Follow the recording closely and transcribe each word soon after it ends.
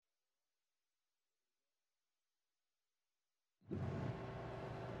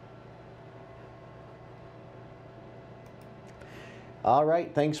All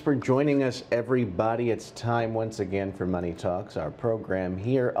right, thanks for joining us, everybody. It's time once again for Money Talks, our program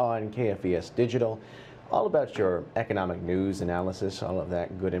here on KFES Digital, all about your economic news, analysis, all of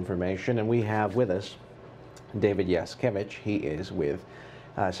that good information. And we have with us David Yaskevich. He is with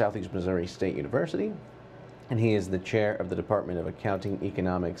Southeast Missouri State University, and he is the chair of the Department of Accounting,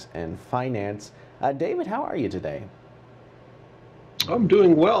 Economics, and Finance. David, how are you today? I'm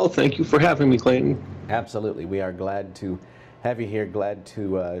doing well. Thank you for having me, Clayton. Absolutely. We are glad to have you here. Glad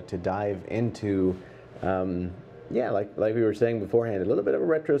to dive into, like we were saying beforehand, a little bit of a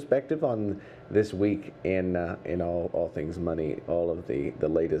retrospective on this week in all things money, all of the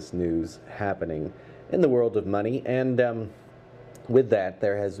latest news happening in the world of money. And with that,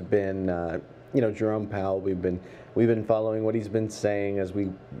 there has been, Jerome Powell. We've been following what he's been saying as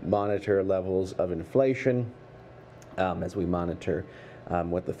we monitor levels of inflation, as we monitor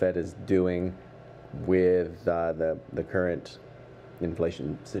what the Fed is doing with the current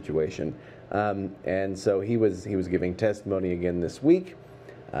inflation situation, and so he was giving testimony again this week,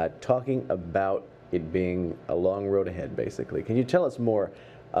 talking about it being a long road ahead. Basically, can you tell us more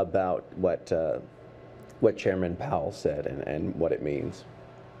about what Chairman Powell said and what it means?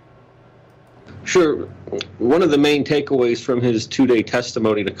 Sure. One of the main takeaways from his two-day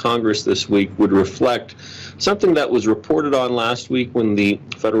testimony to Congress this week would reflect something that was reported on last week when the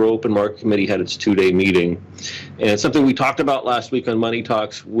Federal Open Market Committee had its two-day meeting. And something we talked about last week on Money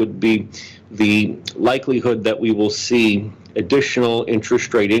Talks would be the likelihood that we will see additional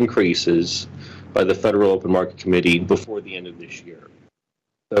interest rate increases by the Federal Open Market Committee before the end of this year.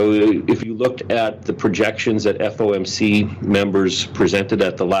 So if you looked at the projections that FOMC members presented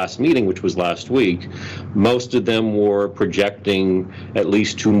at the last meeting, which was last week, most of them were projecting at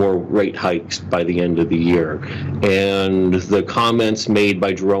least 2 more rate hikes by the end of the year. And the comments made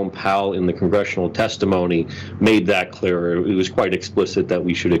by Jerome Powell in the congressional testimony made that clearer. It was quite explicit that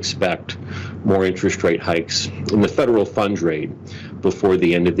we should expect more interest rate hikes in the federal funds rate before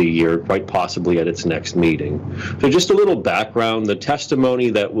the end of the year, quite possibly at its next meeting. So just a little background, the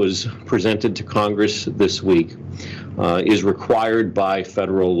testimony that was presented to Congress this week is required by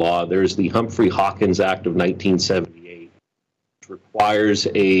federal law. There's the Humphrey-Hawkins Act of 1978, which requires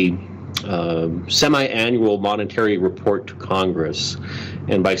a semi-annual monetary report to Congress.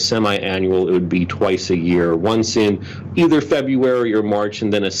 And by semi-annual, it would be twice a year, once in either February or March,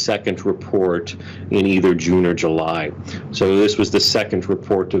 and then a second report in either June or July. So this was the second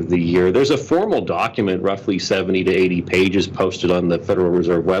report of the year. There's a formal document, roughly 70 to 80 pages, posted on the Federal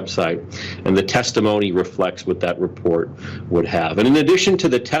Reserve website, and the testimony reflects what that report would have. And in addition to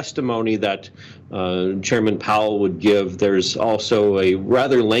the testimony that Chairman Powell would give, there's also a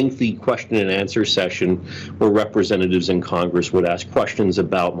rather lengthy question and answer session where representatives in Congress would ask questions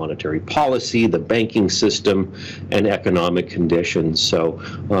about monetary policy, the banking system, and economic conditions. So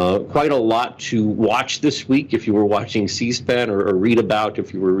quite a lot to watch this week if you were watching C-SPAN, or read about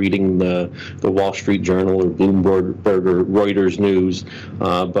if you were reading the Wall Street Journal or Bloomberg or Reuters News.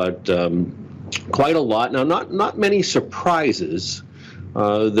 But quite a lot. Now, not many surprises.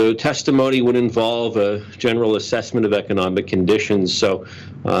 The testimony would involve a general assessment of economic conditions. So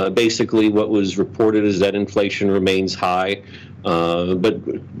basically what was reported is that inflation remains high, but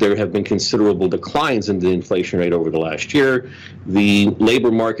there have been considerable declines in the inflation rate over the last year. The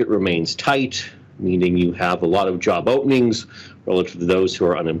labor market remains tight, meaning you have a lot of job openings relative to those who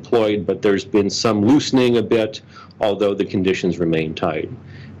are unemployed, but there's been some loosening a bit, although the conditions remain tight.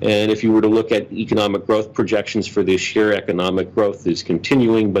 And if you were to look at economic growth projections for this year, economic growth is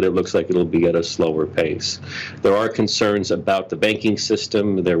continuing, but it looks like it'll be at a slower pace. There are concerns about the banking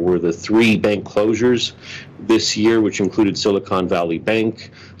system. There were the 3 bank closures this year, which included Silicon Valley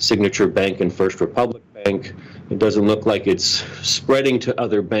Bank, Signature Bank, and First Republic Bank. It doesn't look like it's spreading to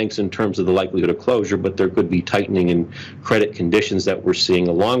other banks in terms of the likelihood of closure, but there could be tightening in credit conditions that we're seeing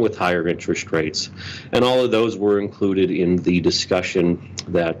along with higher interest rates. And all of those were included in the discussion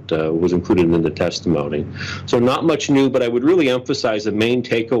that was included in the testimony. So not much new, but I would really emphasize the main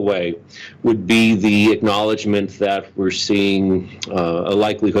takeaway would be the acknowledgement that we're seeing a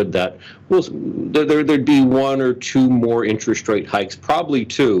likelihood that there'd be 1 or 2 more interest rate hikes, probably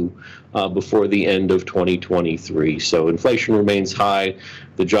 2, before the end of 2023. So inflation remains high,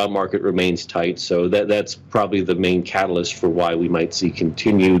 the job market remains tight, so that's probably the main catalyst for why we might see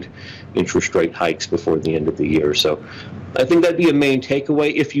continued interest rate hikes before the end of the year. So I think that'd be a main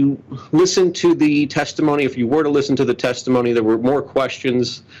takeaway. If you listen to the testimony, if you were to listen to the testimony, there were more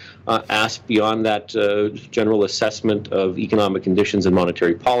questions asked beyond that general assessment of economic conditions and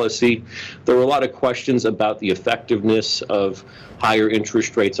monetary policy. There were a lot of questions about the effectiveness of higher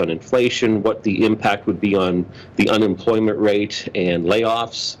interest rates on inflation, what the impact would be on the unemployment rate and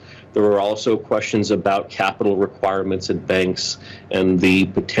layoffs. There were also questions about capital requirements at banks and the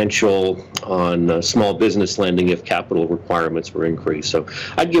potential on small business lending if capital requirements were increased. So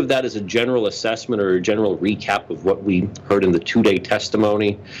I'd give that as a general assessment or a general recap of what we heard in the two-day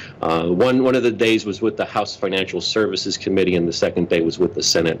testimony. One of the days was with the House Financial Services Committee, and the second day was with the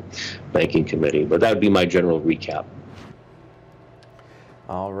Senate Banking Committee. But that would be my general recap.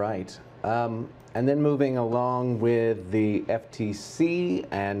 All right. And then moving along with the FTC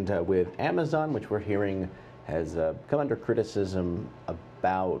and with Amazon, which we're hearing has come under criticism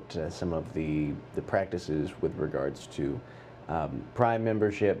about some of the practices with regards to Prime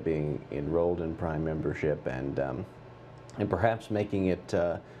membership, being enrolled in Prime membership, and perhaps making it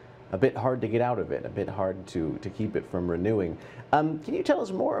a bit hard to get out of it, a bit hard to keep it from renewing. Can you tell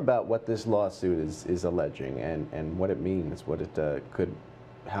us more about what this lawsuit is alleging and what it means, what it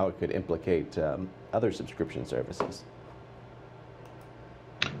how it could implicate other subscription services?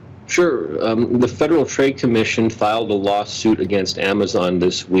 Sure. The Federal Trade Commission filed a lawsuit against Amazon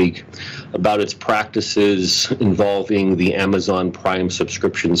this week about its practices involving the Amazon Prime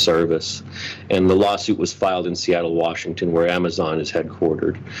subscription service. And the lawsuit was filed in Seattle, Washington, where Amazon is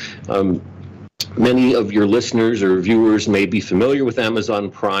headquartered. Many of your listeners or viewers may be familiar with Amazon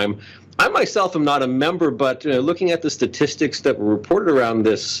Prime. I myself am not a member, but looking at the statistics that were reported around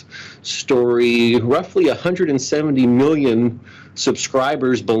this story, roughly 170 million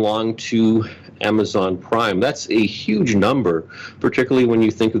subscribers belong to Amazon Prime. That's a huge number, particularly when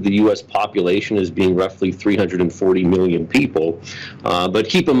you think of the U.S. population as being roughly 340 million people. But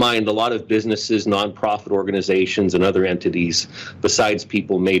keep in mind, a lot of businesses, nonprofit organizations, and other entities besides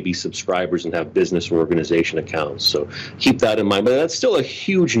people may be subscribers and have business or organization accounts. So keep that in mind. But that's still a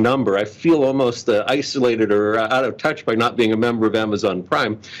huge number. I feel almost isolated or out of touch by not being a member of Amazon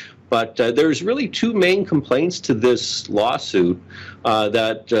Prime. But there's really two main complaints to this lawsuit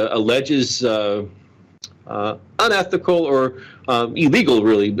that alleges unethical or illegal,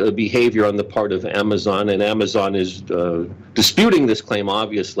 really, behavior on the part of Amazon, and Amazon is disputing this claim,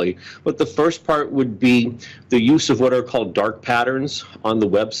 obviously. But the first part would be the use of what are called dark patterns on the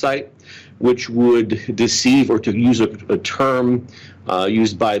website, which would deceive, or to use a term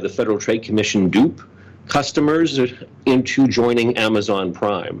used by the Federal Trade Commission, dupe customers into joining Amazon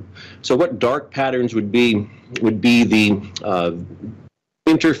Prime. So what dark patterns would be the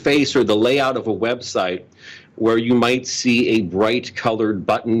interface or the layout of a website where you might see a bright colored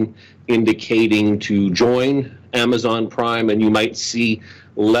button indicating to join Amazon Prime, and you might see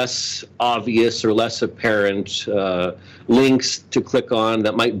less obvious or less apparent links to click on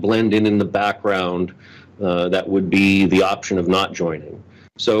that might blend in the background. That would be the option of not joining.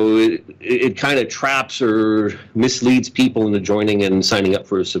 So it kind of traps or misleads people into joining and signing up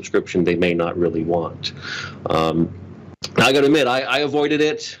for a subscription they may not really want. I got to admit, I avoided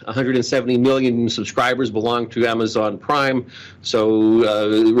it. 170 million subscribers belong to Amazon Prime. So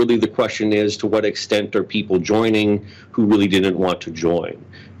really the question is, to what extent are people joining who really didn't want to join?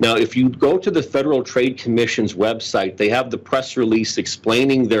 Now, if you go to the Federal Trade Commission's website, they have the press release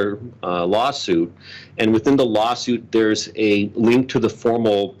explaining their lawsuit. And within the lawsuit, there's a link to the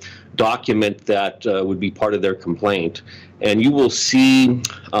formal document that would be part of their complaint. And you will see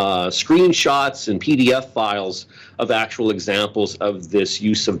screenshots and PDF files of actual examples of this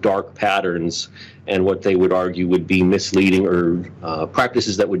use of dark patterns and what they would argue would be misleading or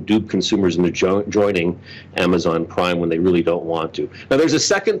practices that would dupe consumers into joining Amazon Prime when they really don't want to. Now, there's a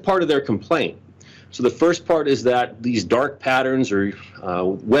second part of their complaint. So the first part is that these dark patterns or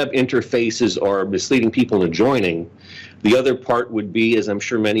web interfaces are misleading people into joining. The other part would be, as I'm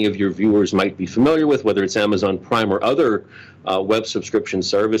sure many of your viewers might be familiar with, whether it's Amazon Prime or other web subscription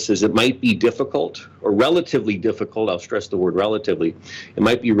services, it might be difficult or relatively difficult, I'll stress the word relatively, it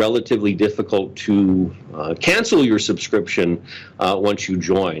might be relatively difficult to cancel your subscription once you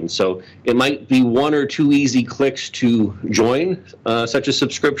join. So it might be one or two easy clicks to join such a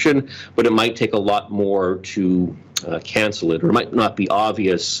subscription, but it might take a lot more to cancel it, or it might not be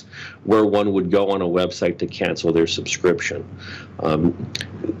obvious where one would go on a website to cancel their subscription.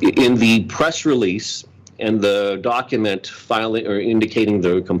 In the press release and the document filing or indicating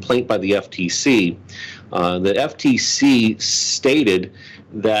the complaint by the FTC stated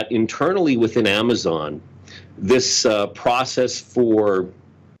that internally within Amazon, this process for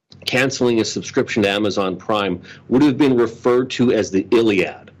canceling a subscription to Amazon Prime would have been referred to as the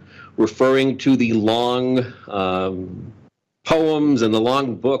Iliad, referring to the long poems and the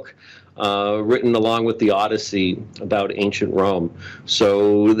long book written along with the Odyssey about ancient Rome.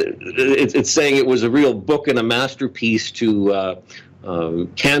 So it's saying it was a real book and a masterpiece to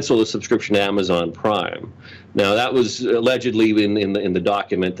cancel the subscription to Amazon Prime. Now, that was allegedly in the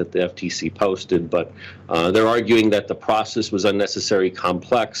document that the FTC posted, but they're arguing that the process was unnecessarily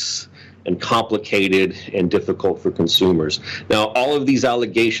complex and complicated and difficult for consumers. Now, all of these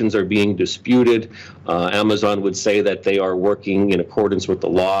allegations are being disputed. Amazon would say that they are working in accordance with the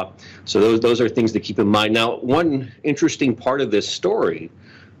law. So those are things to keep in mind. Now, one interesting part of this story,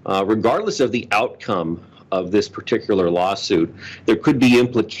 regardless of the outcome of this particular lawsuit, there could be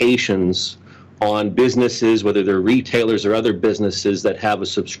implications on businesses, whether they're retailers or other businesses that have a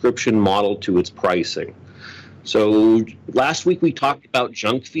subscription model to its pricing. So last week we talked about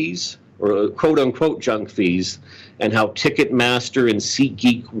junk fees, or quote-unquote junk fees, and how Ticketmaster and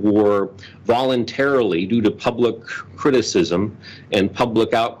SeatGeek were voluntarily, due to public criticism and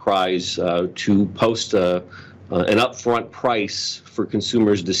public outcries, to post an upfront price for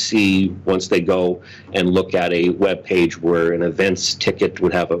consumers to see once they go and look at a web page where an events ticket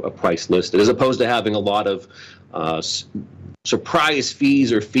would have a price listed, as opposed to having a lot of surprise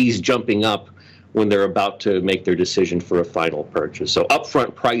fees or fees jumping up when they're about to make their decision for a final purchase. So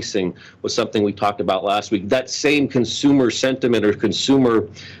upfront pricing was something we talked about last week. That same consumer sentiment or consumer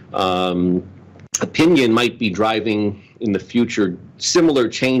opinion might be driving in the future similar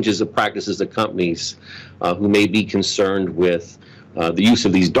changes of practices of companies who may be concerned with the use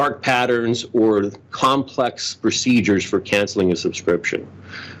of these dark patterns or complex procedures for canceling a subscription.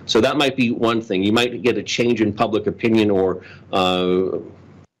 So that might be one thing. You might get a change in public opinion or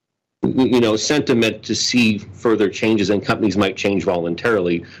sentiment to see further changes, and companies might change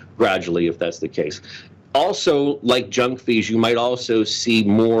voluntarily, gradually, if that's the case. Also, like junk fees, you might also see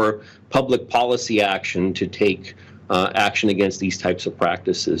more public policy action to take action against these types of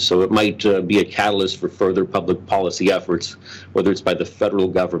practices. So it might be a catalyst for further public policy efforts, whether it's by the federal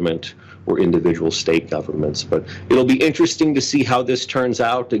government or individual state governments. But it'll be interesting to see how this turns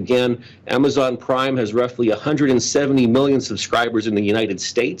out. Again, Amazon Prime has roughly 170 million subscribers in the United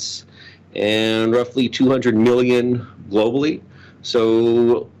States and roughly 200 million globally.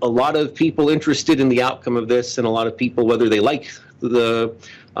 So a lot of people interested in the outcome of this, and a lot of people, whether they like the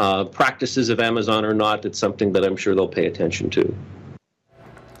practices of Amazon or not, it's something that I'm sure they'll pay attention to.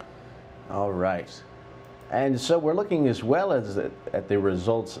 All right. And so we're looking as well as at the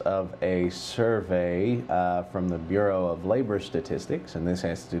results of a survey from the Bureau of Labor Statistics, and this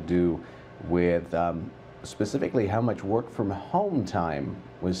has to do with specifically how much work from home time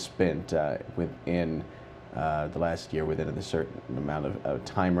was spent within the last year, within a certain amount of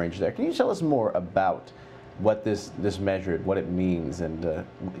time range there. Can you tell us more about what this measured, what it means, and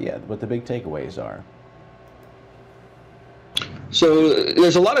what the big takeaways are? So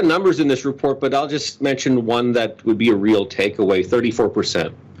there's a lot of numbers in this report, but I'll just mention one that would be a real takeaway: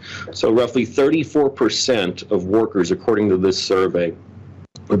 34%. So roughly 34% of workers, according to this survey,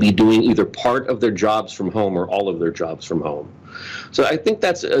 would be doing either part of their jobs from home or all of their jobs from home. So I think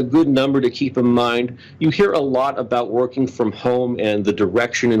that's a good number to keep in mind. You hear a lot about working from home and the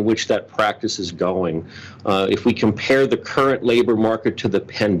direction in which that practice is going. If we compare the current labor market to the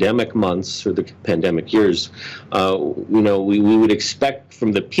pandemic months or the pandemic years, we would expect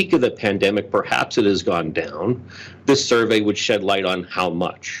from the peak of the pandemic, perhaps it has gone down. This survey would shed light on how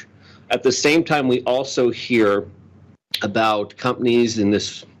much. At the same time, we also hear about companies in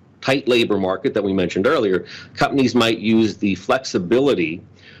this tight labor market that we mentioned earlier. Companies might use the flexibility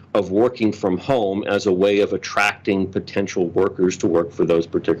of working from home as a way of attracting potential workers to work for those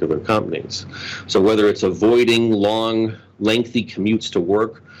particular companies. So whether it's avoiding long, lengthy commutes to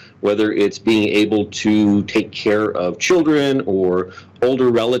work, whether it's being able to take care of children or older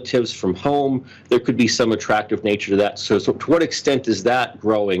relatives from home, there could be some attractive nature to that. So to what extent is that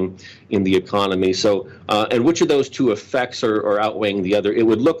growing in the economy? So, and which of those two effects are outweighing the other? It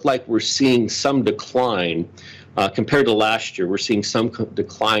would look like we're seeing some decline compared to last year. We're seeing some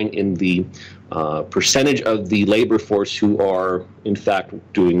decline in the percentage of the labor force who are, in fact,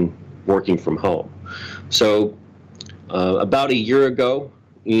 working from home. So about a year ago,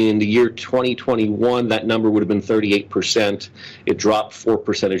 in the year 2021, that number would have been 38%. It dropped 4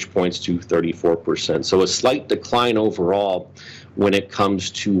 percentage points to 34%. So a slight decline overall when it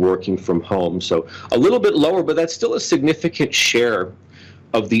comes to working from home. So a little bit lower, but that's still a significant share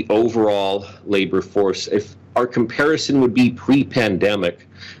of the overall labor force. If our comparison would be pre-pandemic,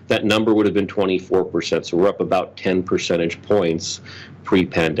 that number would have been 24%. So we're up about 10 percentage points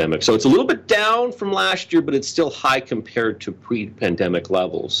pre-pandemic. So it's a little bit down from last year, but it's still high compared to pre-pandemic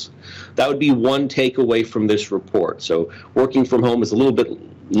levels. That would be one takeaway from this report. So working from home is a little bit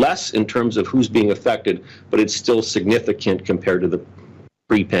less in terms of who's being affected, but it's still significant compared to the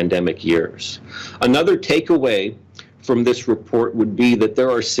pre-pandemic years. Another takeaway from this report would be that there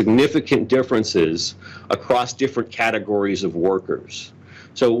are significant differences across different categories of workers.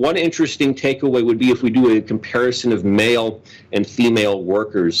 So one interesting takeaway would be if we do a comparison of male and female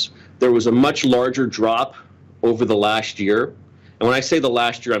workers, there was a much larger drop over the last year. And when I say the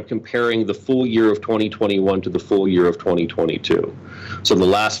last year, I'm comparing the full year of 2021 to the full year of 2022. So the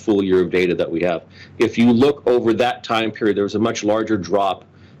last full year of data that we have. If you look over that time period, there was a much larger drop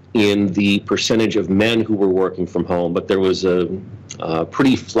in the percentage of men who were working from home, but there was a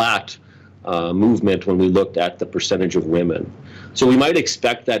pretty flat movement when we looked at the percentage of women. So we might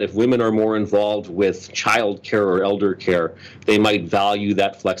expect that if women are more involved with child care or elder care, they might value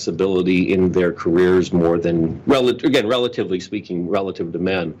that flexibility in their careers more than, relatively speaking, relative to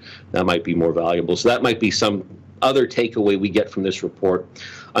men. That might be more valuable. So that might be some other takeaway we get from this report.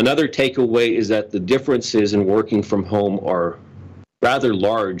 Another takeaway is that the differences in working from home are rather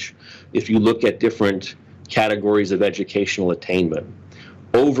large if you look at different categories of educational attainment.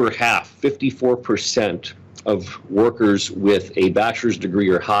 Over half, 54% of workers with a bachelor's degree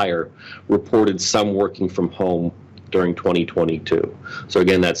or higher reported some working from home during 2022. So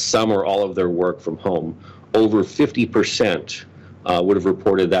again, that's some or all of their work from home. Over 50% would have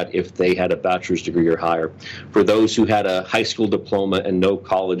reported that if they had a bachelor's degree or higher. For those who had a high school diploma and no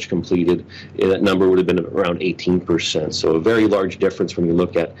college completed, that number would have been around 18%. So a very large difference when you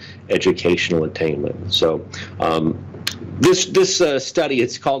look at educational attainment. So this study,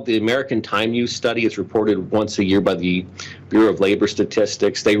 it's called the American Time Use Study. It's reported once a year by the Bureau of Labor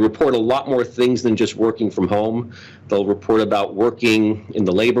Statistics. They report a lot more things than just working from home. They'll report about working in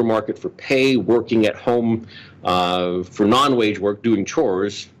the labor market for pay, working at home for non-wage work, doing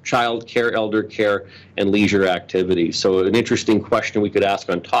chores, child care, elder care, and leisure activities. So an interesting question we could ask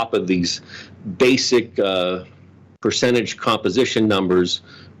on top of these basic percentage composition numbers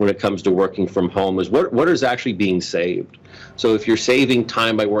when it comes to working from home is what is actually being saved. So if you're saving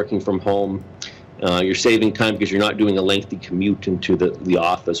time by working from home, you're saving time because you're not doing a lengthy commute into the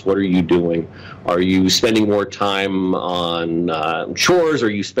office. What are you doing? Are you spending more time on chores?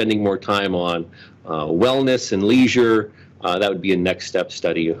 Are you spending more time on wellness and leisure? That would be a next step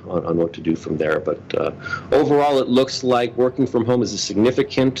study on what to do from there. But overall, it looks like working from home is a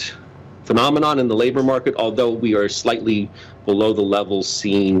significant phenomenon in the labor market, although we are slightly below the levels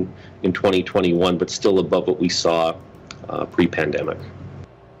seen in 2021, but still above what we saw pre-pandemic.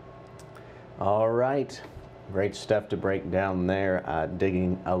 All right, great stuff to break down there,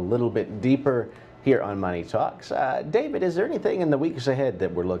 digging a little bit deeper here on Money Talks. David, is there anything in the weeks ahead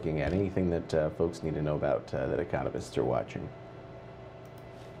that we're looking at, anything that folks need to know about that economists are watching?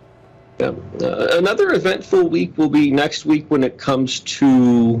 Yeah. Another eventful week will be next week when it comes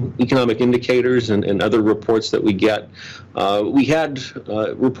to economic indicators and other reports that we get. We had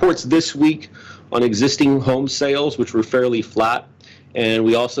reports this week on existing home sales, which were fairly flat. And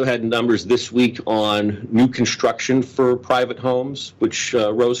we also had numbers this week on new construction for private homes, which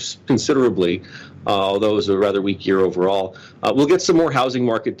rose considerably, although it was a rather weak year overall. We'll get some more housing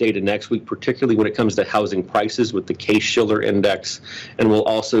market data next week, particularly when it comes to housing prices with the Case-Shiller Index. And we'll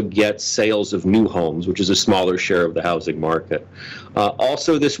also get sales of new homes, which is a smaller share of the housing market.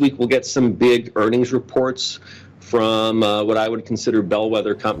 Also this week, we'll get some big earnings reports from what I would consider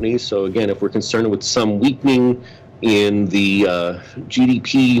bellwether companies. So again, if we're concerned with some weakening in the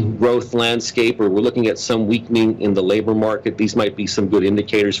GDP growth landscape, or we're looking at some weakening in the labor market, these might be some good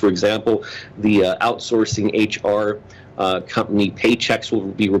indicators. For example, the outsourcing HR company Paychex will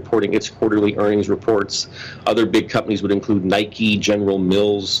be reporting its quarterly earnings reports. Other big companies would include Nike, General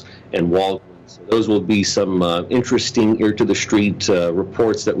Mills, and Walgreens. So those will be some interesting ear-to-the-street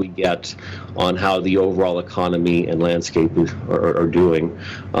reports that we get on how the overall economy and landscape are doing.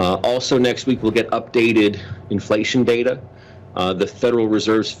 Also next week, we'll get updated inflation data. The Federal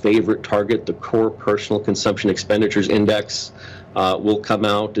Reserve's favorite target, the Core Personal Consumption Expenditures Index, will come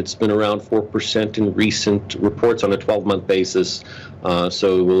out. It's been around 4% in recent reports on a 12-month basis.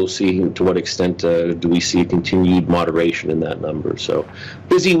 So we'll see to what extent do we see a continued moderation in that number. So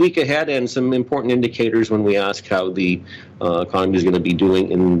busy week ahead and some important indicators when we ask how the economy is going to be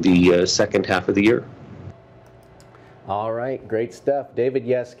doing in the second half of the year. All right, great stuff. David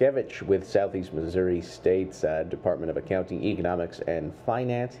Yaskevich with Southeast Missouri State's Department of Accounting, Economics, and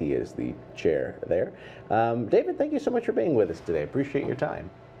Finance. He is the chair there. David, thank you so much for being with us today. Appreciate your time.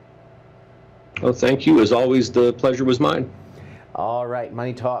 Oh, thank you. As always, the pleasure was mine. All right,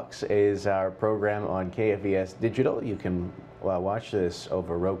 Money Talks is our program on KFVS Digital. You can watch this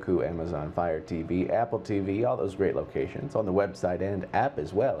over Roku, Amazon Fire TV, Apple TV, all those great locations, on the website and app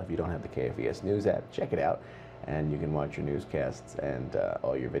as well. If you don't have the KFVS News app, check it out, and you can watch your newscasts and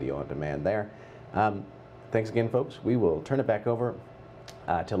all your video on demand there. Thanks again, folks. We will turn it back over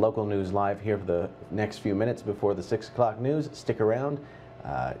to Local News Live here for the next few minutes before the 6 o'clock news. Stick around.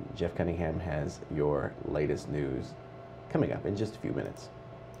 Jeff Cunningham has your latest news coming up in just a few minutes.